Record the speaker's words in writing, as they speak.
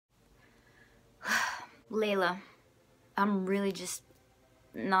Layla, I'm really just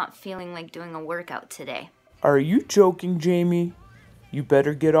not feeling like doing a workout today. Are you joking, Jamie? You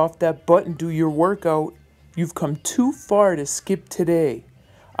better get off that butt and do your workout. You've come too far to skip today.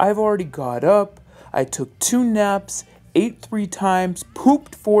 I've already got up, I took 2 naps, ate 3 times,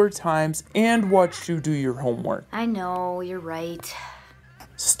 pooped 4 times, and watched you do your homework. I know, you're right.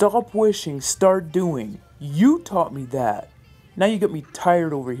 Stop wishing, start doing. You taught me that. Now you got me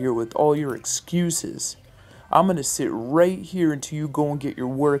tired over here with all your excuses. I'm gonna sit right here until you go and get your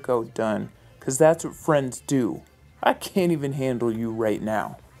workout done, 'cause that's what friends do. I can't even handle you right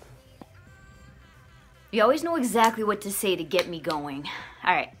now. You always know exactly what to say to get me going.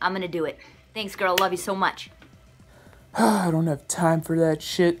 Alright, I'm gonna do it. Thanks, girl. Love you so much. I don't have time for that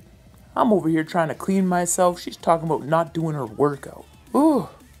shit. I'm over here trying to clean myself. She's talking about not doing her workout. Ooh.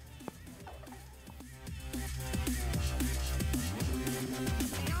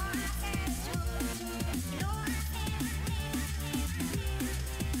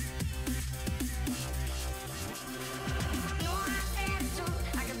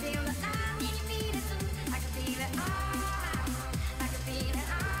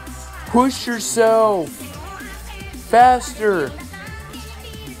 Push yourself. Faster.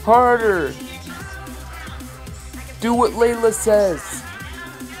 Harder. Do what Layla says.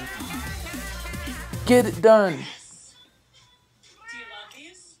 Get it done.